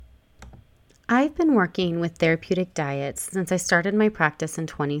I've been working with therapeutic diets since I started my practice in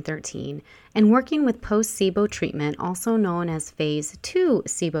 2013 and working with post-SIBO treatment, also known as Phase 2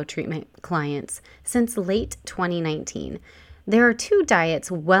 SIBO treatment clients, since late 2019. There are two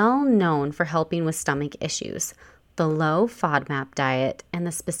diets well known for helping with stomach issues: the low FODMAP diet and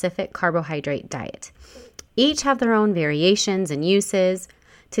the specific carbohydrate diet. Each have their own variations and uses.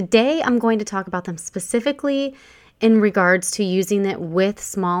 Today, I'm going to talk about them specifically in regards to using it with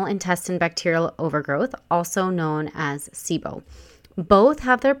small intestine bacterial overgrowth, also known as SIBO. Both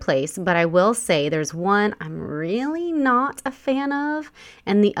have their place, but I will say there's one I'm really not a fan of,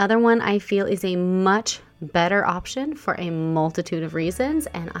 and the other one I feel is a much better option for a multitude of reasons,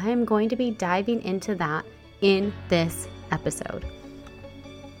 and I am going to be diving into that in this episode.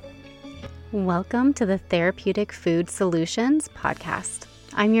 Welcome to the Therapeutic Food Solutions podcast.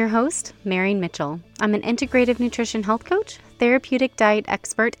 I'm your host, Mary Mitchell. I'm an integrative nutrition health coach, therapeutic diet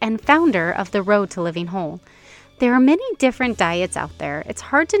expert, and founder of The Road to Living Whole. There are many different diets out there. It's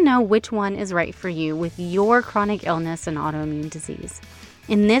hard to know which one is right for you with your chronic illness and autoimmune disease.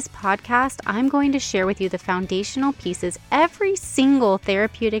 In this podcast, I'm going to share with you the foundational pieces every single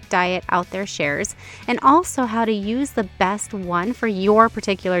therapeutic diet out there shares, and also how to use the best one for your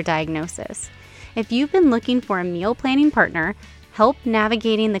particular diagnosis. If you've been looking for a meal planning partner, help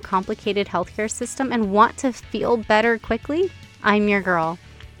navigating the complicated healthcare system, and want to feel better quickly, I'm your girl.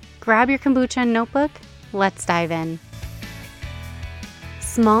 Grab your kombucha and notebook. Let's dive in.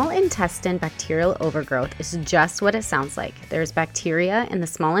 Small intestine bacterial overgrowth is just what it sounds like. There's bacteria in the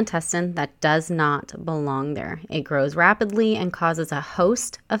small intestine that does not belong there. It grows rapidly and causes a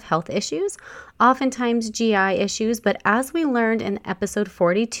host of health issues, oftentimes GI issues, but as we learned in episode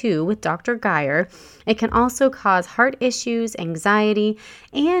 42 with Dr. Geyer, it can also cause heart issues, anxiety,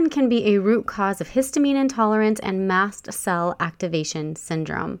 and can be a root cause of histamine intolerance and mast cell activation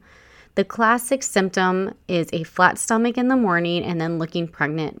syndrome. The classic symptom is a flat stomach in the morning and then looking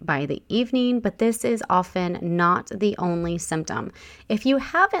pregnant by the evening, but this is often not the only symptom. If you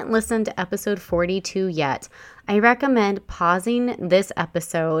haven't listened to episode 42 yet, I recommend pausing this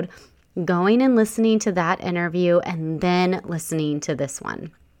episode, going and listening to that interview, and then listening to this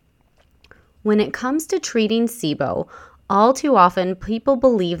one. When it comes to treating SIBO, all too often people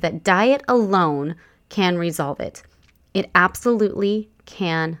believe that diet alone can resolve it. It absolutely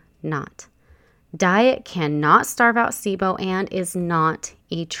can not. Diet cannot starve out SIBO and is not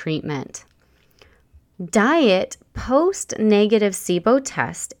a treatment. Diet post-negative SIBO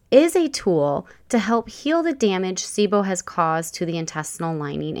test is a tool to help heal the damage SIBO has caused to the intestinal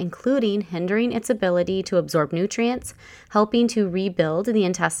lining, including hindering its ability to absorb nutrients, helping to rebuild the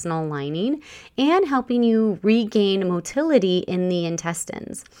intestinal lining, and helping you regain motility in the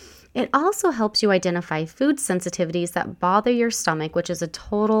intestines. It also helps you identify food sensitivities that bother your stomach, which is a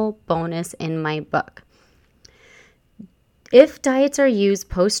total bonus in my book. If diets are used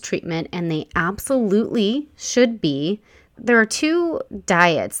post-treatment, and they absolutely should be, there are two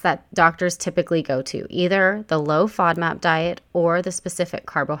diets that doctors typically go to, either the low FODMAP diet or the specific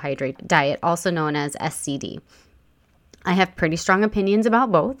carbohydrate diet, also known as SCD. I have pretty strong opinions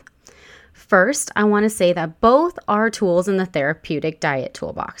about both. First, I want to say that both are tools in the therapeutic diet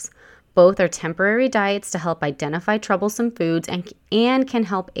toolbox. Both are temporary diets to help identify troublesome foods and can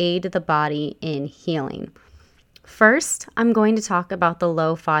help aid the body in healing. First, I'm going to talk about the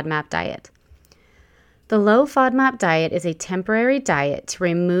low FODMAP diet. The low FODMAP diet is a temporary diet to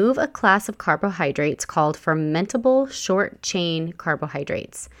remove a class of carbohydrates called fermentable short-chain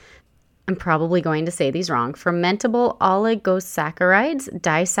carbohydrates. I'm probably going to say these wrong. Fermentable oligosaccharides,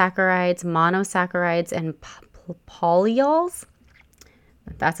 disaccharides, monosaccharides, and polyols.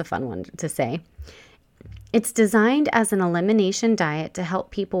 That's a fun one to say. It's designed as an elimination diet to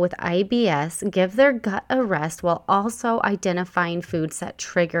help people with IBS give their gut a rest while also identifying foods that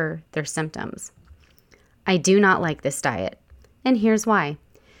trigger their symptoms. I do not like this diet, and here's why.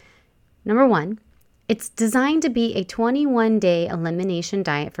 Number one, it's designed to be a 21-day elimination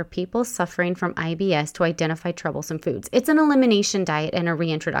diet for people suffering from IBS to identify troublesome foods. It's an elimination diet and a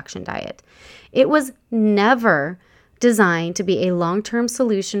reintroduction diet. It was never designed to be a long-term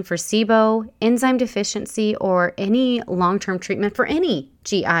solution for SIBO, enzyme deficiency, or any long-term treatment for any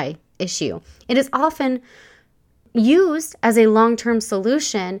GI issue. It is often used as a long-term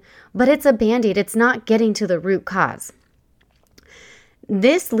solution, but it's a Band-Aid. It's not getting to the root cause.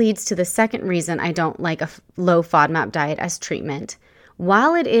 This leads to the second reason I don't like a low FODMAP diet as treatment.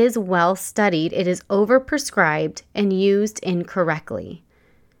 While it is well studied, it is overprescribed and used incorrectly.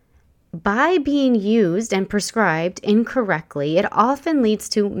 By being used and prescribed incorrectly, it often leads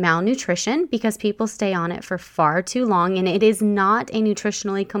to malnutrition because people stay on it for far too long, and it is not a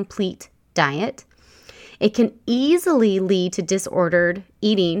nutritionally complete diet. It can easily lead to disordered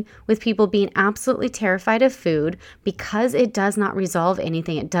eating, with people being absolutely terrified of food because it does not resolve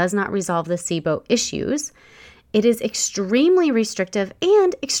anything. It does not resolve the SIBO issues. It is extremely restrictive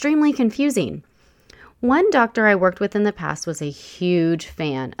and extremely confusing. One doctor I worked with in the past was a huge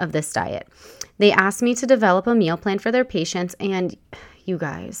fan of this diet. They asked me to develop a meal plan for their patients, and you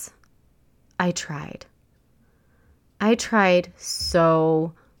guys, I tried. I tried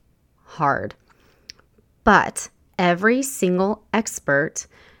so hard. But every single expert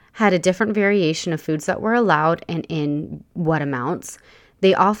had a different variation of foods that were allowed and in what amounts.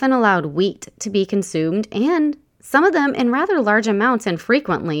 They often allowed wheat to be consumed, and some of them in rather large amounts and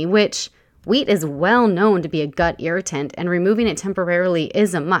frequently, which wheat is well known to be a gut irritant, and removing it temporarily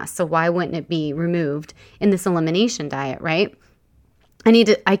is a must. So why wouldn't it be removed in this elimination diet, right?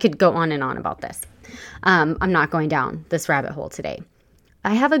 I could go on and on about this. I'm not going down this rabbit hole today.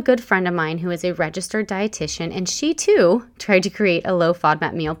 I have a good friend of mine who is a registered dietitian, and she too tried to create a low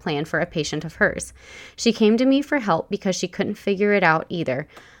FODMAP meal plan for a patient of hers. She came to me for help because she couldn't figure it out either.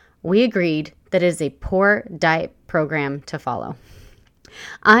 We agreed that it is a poor diet program to follow.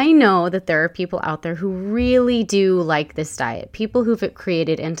 I know that there are people out there who really do like this diet, people who've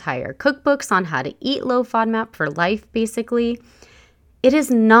created entire cookbooks on how to eat low FODMAP for life, basically. It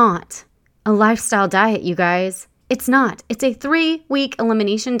is not a lifestyle diet, you guys. It's not. It's a 3-week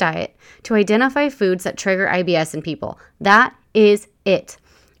elimination diet to identify foods that trigger IBS in people. That is it.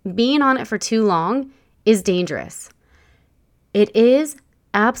 Being on it for too long is dangerous. It is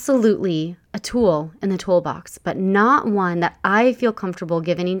absolutely a tool in the toolbox, but not one that I feel comfortable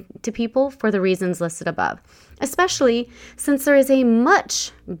giving to people for the reasons listed above, especially since there is a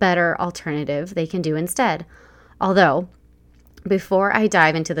much better alternative they can do instead. Although, before I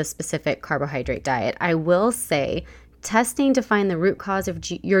dive into the specific carbohydrate diet, I will say testing to find the root cause of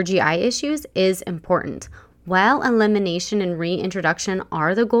your GI issues is important. While elimination and reintroduction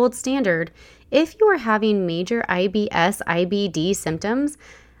are the gold standard, if you are having major IBS, IBD symptoms,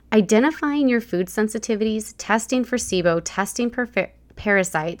 identifying your food sensitivities, testing for SIBO, testing for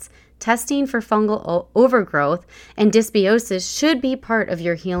parasites, testing for fungal overgrowth, and dysbiosis should be part of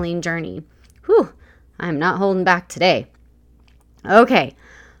your healing journey. Whew, I'm not holding back today. Okay,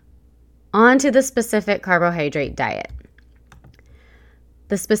 on to the specific carbohydrate diet.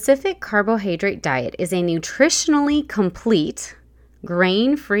 The specific carbohydrate diet is a nutritionally complete,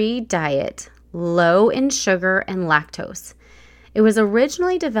 grain-free diet, low in sugar and lactose. It was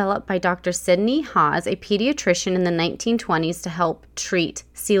originally developed by Dr. Sidney Haas, a pediatrician in the 1920s to help treat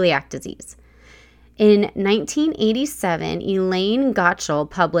celiac disease. In 1987, Elaine Gottschall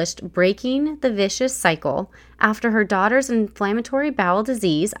published Breaking the Vicious Cycle after her daughter's inflammatory bowel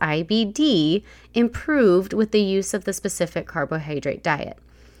disease, IBD, improved with the use of the specific carbohydrate diet.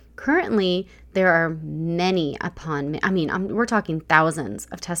 Currently, there are we're talking thousands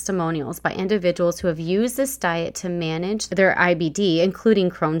of testimonials by individuals who have used this diet to manage their IBD,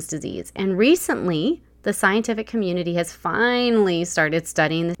 including Crohn's disease. And recently, the scientific community has finally started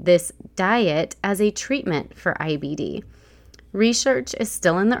studying this diet as a treatment for IBD. Research is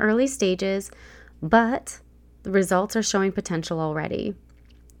still in the early stages, but the results are showing potential already.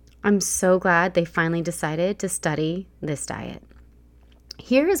 I'm so glad they finally decided to study this diet.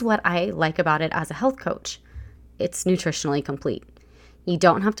 Here is what I like about it as a health coach. It's nutritionally complete. You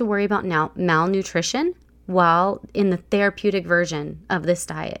don't have to worry about malnutrition while in the therapeutic version of this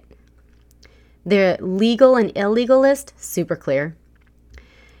diet. The legal and illegal list, super clear.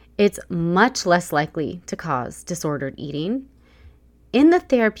 It's much less likely to cause disordered eating. In the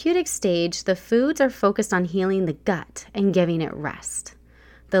therapeutic stage, the foods are focused on healing the gut and giving it rest.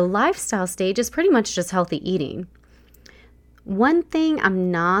 The lifestyle stage is pretty much just healthy eating. One thing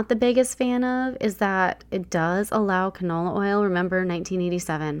I'm not the biggest fan of is that it does allow canola oil. Remember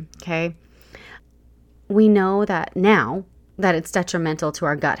 1987, okay? We know that now that it's detrimental to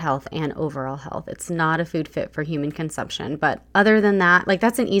our gut health and overall health. It's not a food fit for human consumption. But other than that,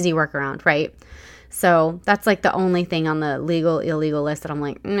 that's an easy workaround, right? So that's the only thing on the legal, illegal list that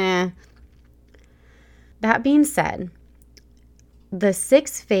I'm nah. That being said, the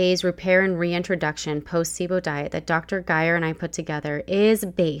 6-phase repair and reintroduction post-SIBO diet that Dr. Geyer and I put together is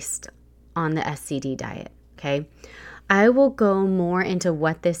based on the SCD diet, okay? I will go more into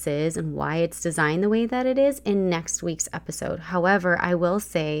what this is and why it's designed the way that it is in next week's episode. However, I will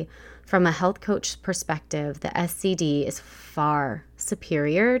say from a health coach perspective, the SCD is far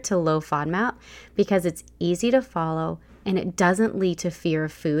superior to low FODMAP because it's easy to follow and it doesn't lead to fear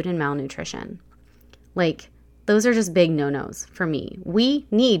of food and malnutrition. Those are just big no-nos for me. We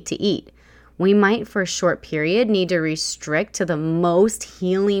need to eat. We might, for a short period, need to restrict to the most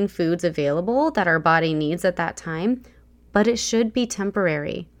healing foods available that our body needs at that time, but it should be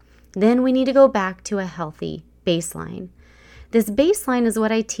temporary. Then we need to go back to a healthy baseline. This baseline is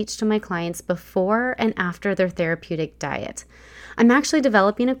what I teach to my clients before and after their therapeutic diet. I'm actually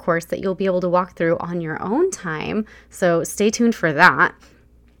developing a course that you'll be able to walk through on your own time, so stay tuned for that.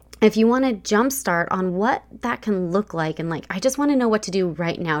 If you want to jumpstart on what that can look like and I just want to know what to do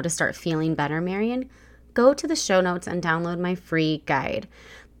right now to start feeling better, Marian, go to the show notes and download my free guide.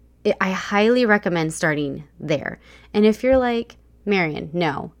 I highly recommend starting there. And if you're like, Marian,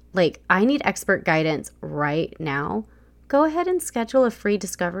 no, I need expert guidance right now, go ahead and schedule a free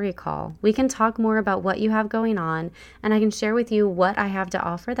discovery call. We can talk more about what you have going on, and I can share with you what I have to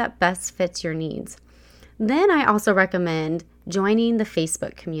offer that best fits your needs. Then I also recommend joining the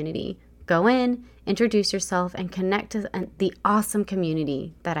Facebook community. Go in, introduce yourself, and connect to the awesome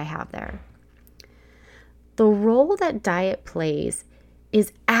community that I have there. The role that diet plays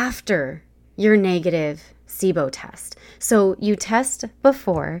is after your negative SIBO test. So you test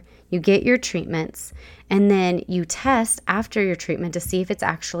before, you get your treatments, and then you test after your treatment to see if it's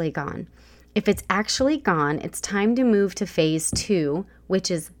actually gone. If it's actually gone, it's time to move to phase 2, which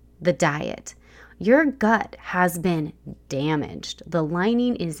is the diet. Your gut has been damaged. The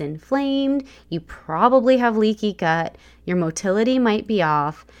lining is inflamed. You probably have leaky gut. Your motility might be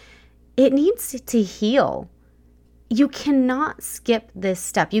off. It needs to heal. You cannot skip this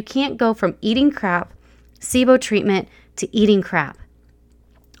step. You can't go from eating crap, SIBO treatment, to eating crap.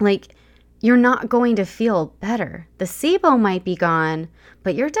 You're not going to feel better. The SIBO might be gone,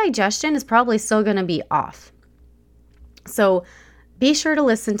 but your digestion is probably still going to be off. So be sure to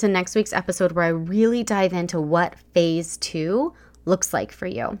listen to next week's episode where I really dive into what phase 2 looks like for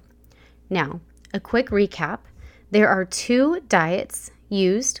you. Now, a quick recap. There are 2 diets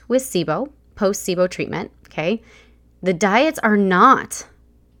used with SIBO, post-SIBO treatment, okay? The diets are not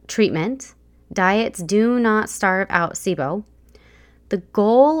treatment. Diets do not starve out SIBO. The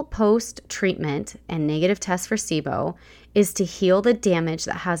goal post-treatment and negative test for SIBO is to heal the damage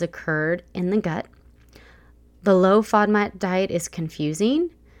that has occurred in the gut. The low FODMAP diet is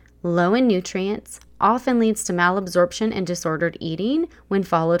confusing, low in nutrients, often leads to malabsorption and disordered eating when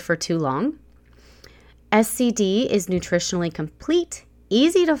followed for too long. SCD is nutritionally complete,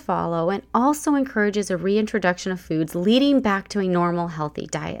 easy to follow, and also encourages a reintroduction of foods leading back to a normal, healthy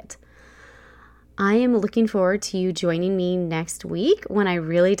diet. I am looking forward to you joining me next week when I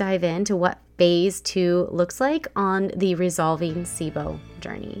really dive into what phase 2 looks like on the Resolving SIBO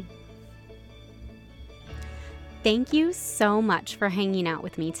journey. Thank you so much for hanging out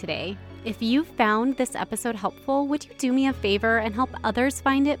with me today. If you found this episode helpful, would you do me a favor and help others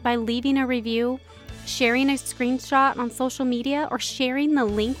find it by leaving a review, sharing a screenshot on social media, or sharing the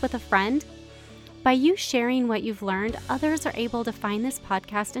link with a friend? By you sharing what you've learned, others are able to find this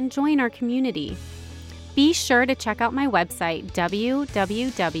podcast and join our community. Be sure to check out my website,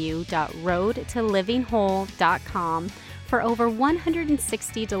 www.roadtolivingwhole.com, for over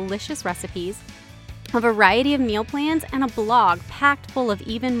 160 delicious recipes, a variety of meal plans, and a blog packed full of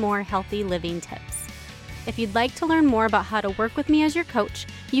even more healthy living tips. If you'd like to learn more about how to work with me as your coach,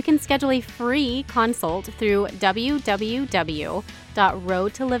 you can schedule a free consult through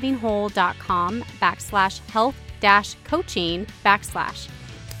www.roadtolivingwhole.com/health-coaching/.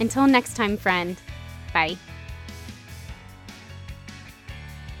 Until next time, friend. Bye.